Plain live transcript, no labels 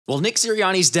Well, Nick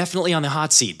Sirianni's definitely on the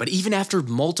hot seat, but even after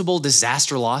multiple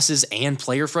disaster losses and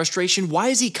player frustration, why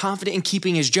is he confident in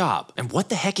keeping his job? And what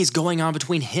the heck is going on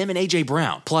between him and A.J.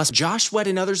 Brown? Plus, Josh Sweat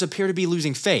and others appear to be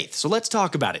losing faith, so let's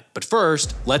talk about it. But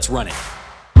first, let's run it.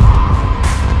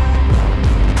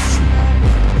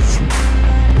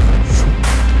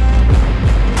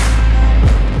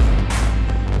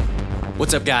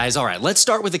 What's up, guys? All right, let's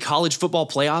start with the college football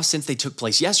playoffs since they took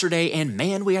place yesterday, and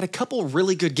man, we had a couple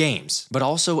really good games, but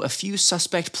also a few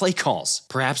suspect play calls.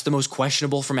 Perhaps the most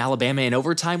questionable from Alabama in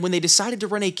overtime when they decided to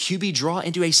run a QB draw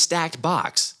into a stacked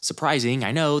box. Surprising,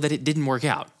 I know, that it didn't work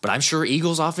out, but I'm sure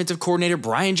Eagles offensive coordinator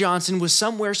Brian Johnson was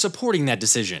somewhere supporting that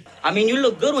decision. I mean, you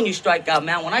look good when you strike out,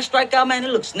 man. When I strike out, man, it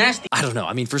looks nasty. I don't know.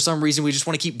 I mean, for some reason, we just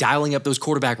want to keep dialing up those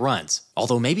quarterback runs.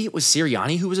 Although maybe it was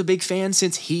Sirianni who was a big fan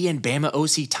since he and Bama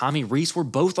OC Tommy Rees were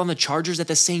both on the Chargers at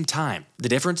the same time. The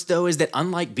difference, though, is that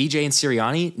unlike BJ and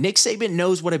Sirianni, Nick Saban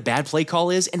knows what a bad play call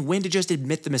is and when to just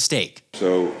admit the mistake.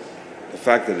 So the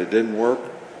fact that it didn't work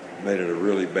made it a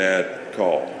really bad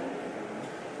call.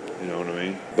 You know what I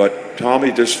mean? But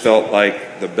Tommy just felt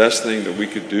like the best thing that we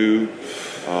could do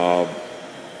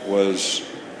was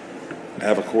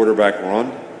have a quarterback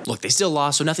run. Look, they still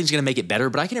lost, so nothing's going to make it better,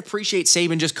 but I can appreciate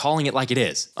Saban just calling it like it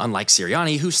is. Unlike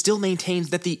Sirianni, who still maintains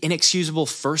that the inexcusable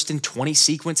 1st and 20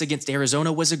 sequence against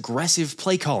Arizona was aggressive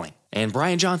play calling. And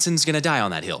Brian Johnson's going to die on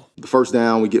that hill. The first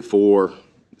down, we get 4,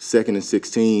 2nd and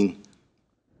 16.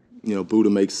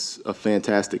 Buddha makes a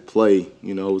fantastic play.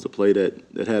 It was a play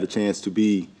that had a chance to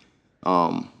be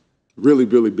really,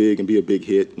 really big and be a big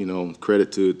hit.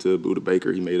 Credit to Buddha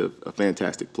Baker. He made a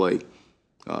fantastic play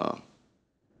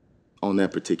on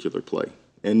that particular play.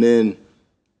 And then,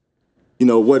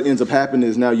 what ends up happening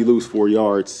is now you lose 4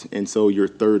 yards, and so you're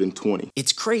 3rd and 20.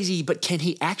 It's crazy, but can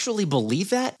he actually believe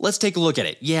that? Let's take a look at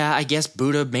it. Yeah, I guess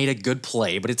Buddha made a good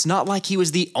play, but it's not like he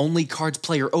was the only Cards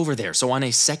player over there, so on a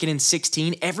 2nd and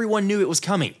 16, everyone knew it was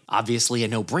coming. Obviously a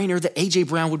no-brainer that A.J.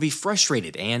 Brown would be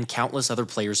frustrated, and countless other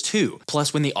players too.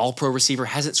 Plus, when the all-pro receiver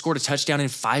hasn't scored a touchdown in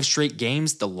 5 straight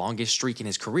games, the longest streak in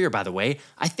his career, by the way,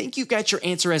 I think you've got your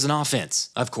answer as an offense.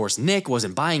 Of course, Nick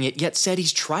wasn't buying it, yet said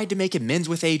he's tried to make amends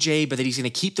with A.J., but that he's going to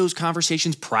keep those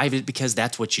conversations private because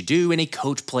that's what you do in a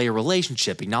coach-player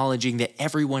relationship, acknowledging that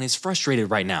everyone is frustrated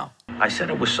right now. I said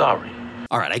I was sorry.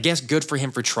 All right, I guess good for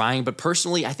him for trying, but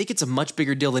personally, I think it's a much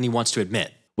bigger deal than he wants to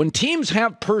admit. When teams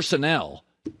have personnel,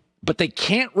 but they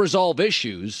can't resolve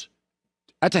issues,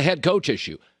 that's a head coach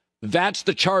issue. That's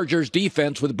the Chargers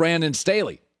defense with Brandon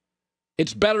Staley.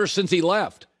 It's better since he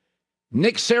left.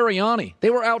 Nick Sirianni, they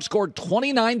were outscored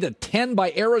 29-10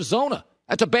 by Arizona.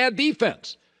 That's a bad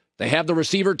defense. They have the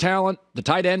receiver talent, the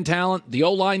tight end talent, the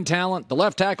O-line talent, the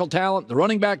left tackle talent, the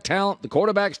running back talent, the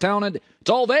quarterback's talented. It's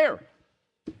all there.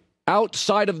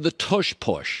 Outside of the tush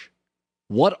push,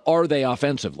 what are they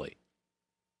offensively?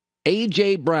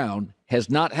 A.J. Brown has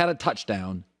not had a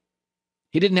touchdown.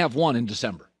 He didn't have one in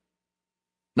December.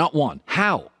 Not one.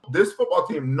 How? This football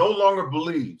team no longer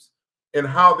believes in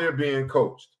how they're being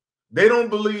coached. They don't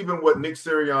believe in what Nick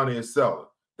Sirianni is selling.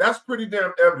 That's pretty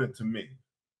damn evident to me.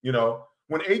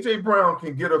 When A.J. Brown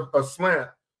can get a slant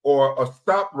or a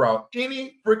stop route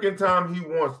any freaking time he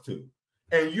wants to,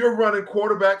 and you're running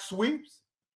quarterback sweeps,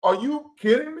 are you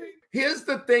kidding me? Here's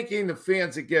the thinking the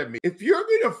fans are giving me. If you're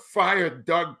going to fire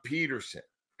Doug Peterson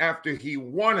after he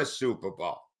won a Super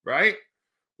Bowl, right?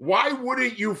 Why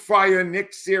wouldn't you fire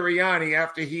Nick Sirianni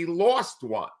after he lost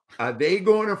one? Are they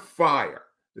going to fire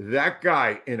that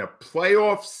guy in a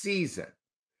playoff season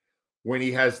when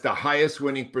he has the highest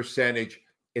winning percentage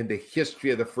in the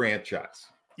history of the franchise?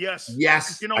 Yes.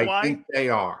 Yes, You know I why? think they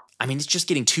are. I mean, it's just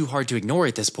getting too hard to ignore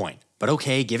at this point. But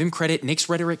okay, give him credit, Nick's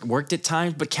rhetoric worked at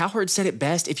times, but Cowherd said it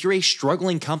best, if you're a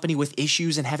struggling company with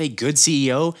issues and have a good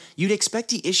CEO, you'd expect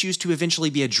the issues to eventually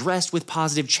be addressed with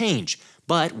positive change.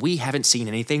 But we haven't seen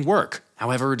anything work.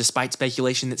 However, despite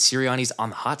speculation that Sirianni's on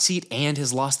the hot seat and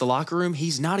has lost the locker room,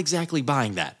 he's not exactly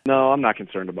buying that. No, I'm not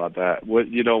concerned about that.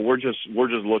 We're just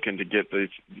looking to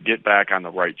get back on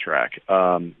the right track.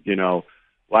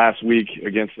 Last week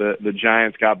against the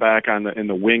Giants, got back in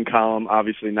the win column.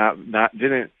 Obviously,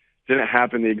 didn't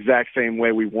happen the exact same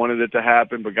way we wanted it to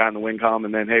happen, but got in the win column.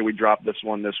 And then, hey, we dropped this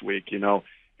one this week. And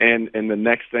the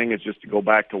next thing is just to go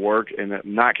back to work, and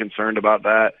I'm not concerned about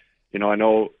that. I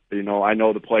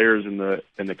know the players and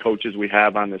the coaches we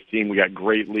have on this team. We got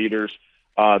great leaders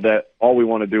that all we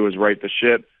want to do is right the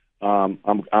ship.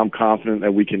 I'm confident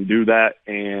that we can do that,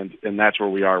 and that's where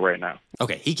we are right now.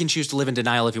 Okay, he can choose to live in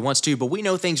denial if he wants to, but we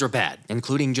know things are bad,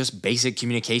 including just basic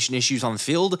communication issues on the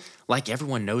field. Like,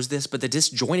 everyone knows this, but the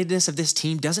disjointedness of this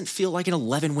team doesn't feel like an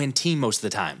 11-win team most of the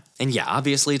time. And yeah,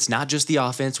 obviously it's not just the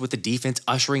offense, with the defense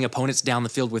ushering opponents down the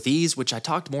field with ease, which I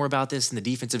talked more about this in the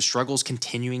defensive struggles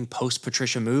continuing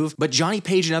post-Patricia move, but Johnny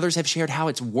Page and others have shared how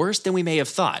it's worse than we may have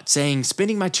thought, saying,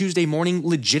 spending my Tuesday morning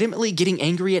legitimately getting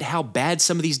angry at how bad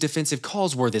some of these defensive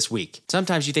calls were this week.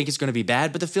 Sometimes you think it's going to be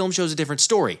bad, but the film shows a different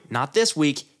story. Not this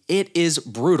week. It is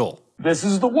brutal. This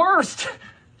is the worst.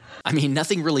 I mean,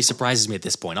 nothing really surprises me at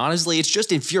this point. Honestly, it's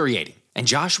just infuriating. And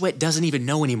Josh Sweat doesn't even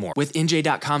know anymore, with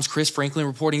NJ.com's Chris Franklin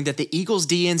reporting that the Eagles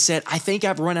DN said, "I think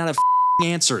I've run out of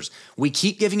answers. We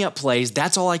keep giving up plays.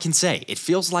 That's all I can say. It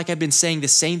feels like I've been saying the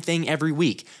same thing every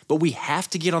week, but we have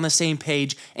to get on the same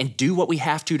page and do what we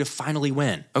have to finally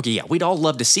win." Okay, yeah, we'd all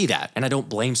love to see that, and I don't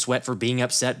blame Sweat for being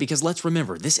upset, because let's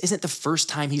remember, this isn't the first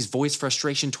time he's voiced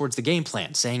frustration towards the game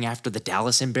plan, saying after the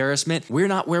Dallas embarrassment, "We're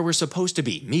not where we're supposed to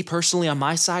be. Me personally, on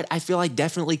my side, I feel I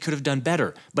definitely could have done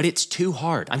better, but it's too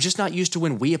hard. I'm just not used to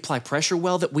when we apply pressure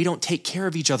well that we don't take care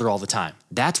of each other all the time.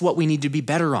 That's what we need to be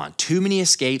better on. Too many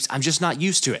escapes. I'm just not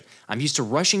used to it. I'm used to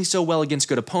rushing so well against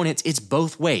good opponents. It's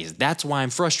both ways. That's why I'm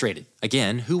frustrated."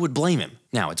 Again, who would blame him?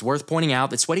 Now, it's worth pointing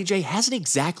out that Sweaty J hasn't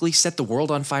exactly set the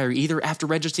world on fire either, after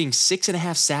registering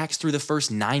 6.5 sacks through the first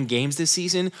 9 games this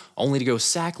season, only to go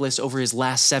sackless over his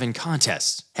last 7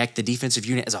 contests. Heck, the defensive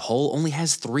unit as a whole only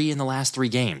has 3 in the last 3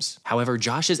 games. However,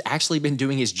 Josh has actually been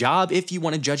doing his job if you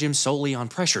want to judge him solely on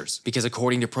pressures, because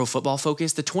according to Pro Football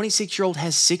Focus, the 26-year-old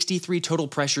has 63 total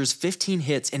pressures, 15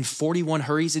 hits, and 41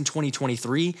 hurries in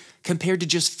 2023, compared to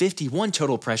just 51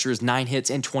 total pressures, 9 hits,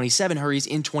 and 27 hurries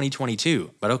in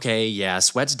 2022. But okay, yeah,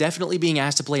 Sweat's definitely being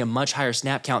asked to play a much higher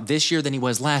snap count this year than he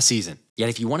was last season. Yet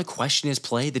if you want to question his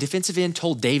play, the defensive end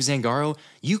told Dave Zangaro,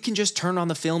 "You can just turn on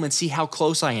the film and see how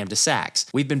close I am to sacks.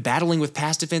 We've been battling with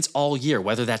pass defense all year,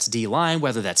 whether that's D-line,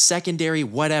 whether that's secondary,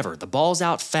 whatever. The ball's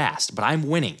out fast, but I'm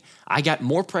winning. I got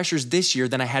more pressures this year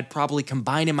than I had probably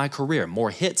combined in my career, more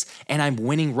hits, and I'm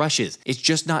winning rushes. It's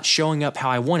just not showing up how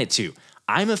I want it to.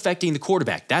 I'm affecting the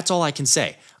quarterback. That's all I can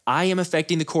say. I am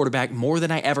affecting the quarterback more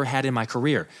than I ever had in my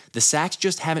career. The sacks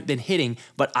just haven't been hitting,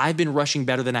 but I've been rushing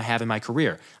better than I have in my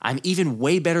career. I'm even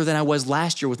way better than I was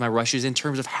last year with my rushes in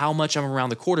terms of how much I'm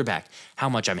around the quarterback, how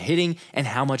much I'm hitting, and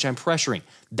how much I'm pressuring.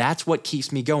 That's what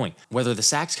keeps me going. Whether the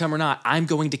sacks come or not, I'm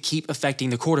going to keep affecting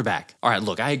the quarterback." All right,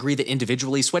 look, I agree that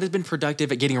individually, Sweat has been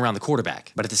productive at getting around the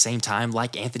quarterback. But at the same time,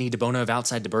 like Anthony DeBona of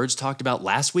Outside the Birds talked about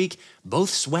last week, both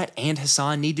Sweat and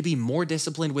Haason need to be more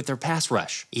disciplined with their pass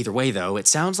rush. Either way, though, it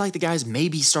sounds like the guys may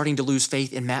be starting to lose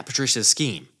faith in Matt Patricia's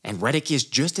scheme. And Reddick is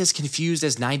just as confused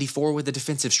as 94 with the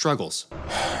defensive struggles.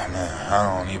 Man,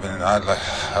 I don't even,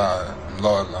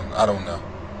 Lord, I don't know.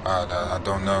 I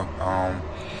don't know.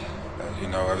 You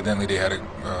know, evidently they had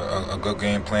a good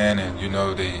game plan, and you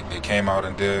know they came out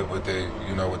and did what they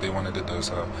what they wanted to do.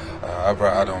 So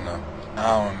I don't know.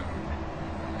 I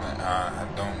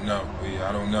don't know.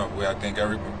 I don't know. I think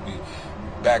everybody,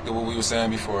 back to what we were saying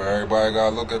before, everybody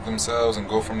gotta look at themselves and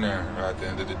go from there. Right, at the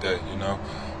end of the day, you know.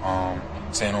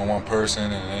 Saying on one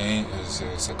person, and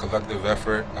it's a collective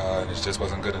effort, and it just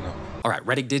wasn't good enough. All right,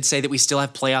 Reddick did say that we still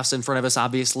have playoffs in front of us,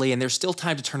 obviously, and there's still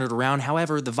time to turn it around.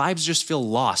 However, the vibes just feel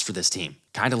lost for this team.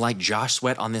 Kind of like Josh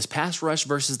Sweat on this pass rush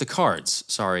versus the Cards.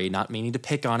 Sorry, not meaning to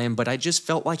pick on him, but I just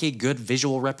felt like a good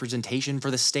visual representation for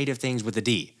the state of things with the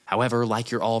D. However, like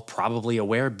you're all probably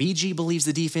aware, BG believes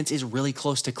the defense is really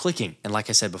close to clicking. And like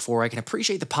I said before, I can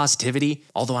appreciate the positivity,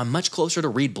 although I'm much closer to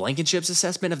Reed Blankenship's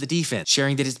assessment of the defense,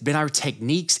 sharing that it's been our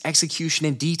techniques, execution,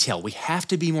 and detail. We have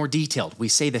to be more detailed. We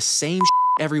say the same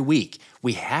every week.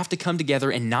 We have to come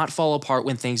together and not fall apart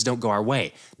when things don't go our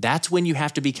way. That's when you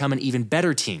have to become an even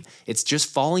better team. It's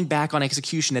just falling back on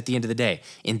execution at the end of the day.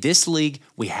 In this league,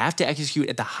 we have to execute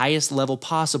at the highest level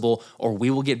possible or we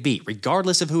will get beat,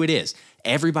 regardless of who it is.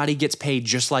 Everybody gets paid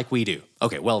just like we do.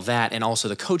 Okay, well, that and also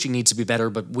the coaching needs to be better,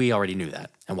 but we already knew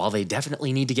that. And while they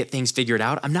definitely need to get things figured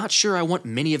out, I'm not sure I want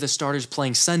many of the starters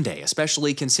playing Sunday,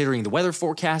 especially considering the weather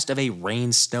forecast of a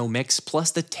rain-snow mix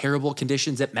plus the terrible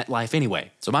conditions at MetLife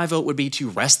anyway. So my vote would be to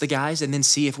rest the guys and then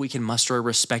see if we can muster a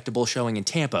respectable showing in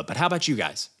Tampa. But how about you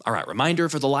guys? All right, reminder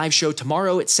for the live show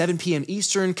tomorrow at 7 p.m.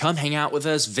 Eastern. Come hang out with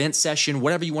us, vent session,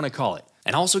 whatever you want to call it.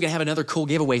 And also gonna have another cool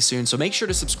giveaway soon, so make sure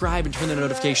to subscribe and turn the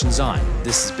notifications on.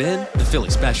 This has been the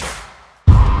Philly Special.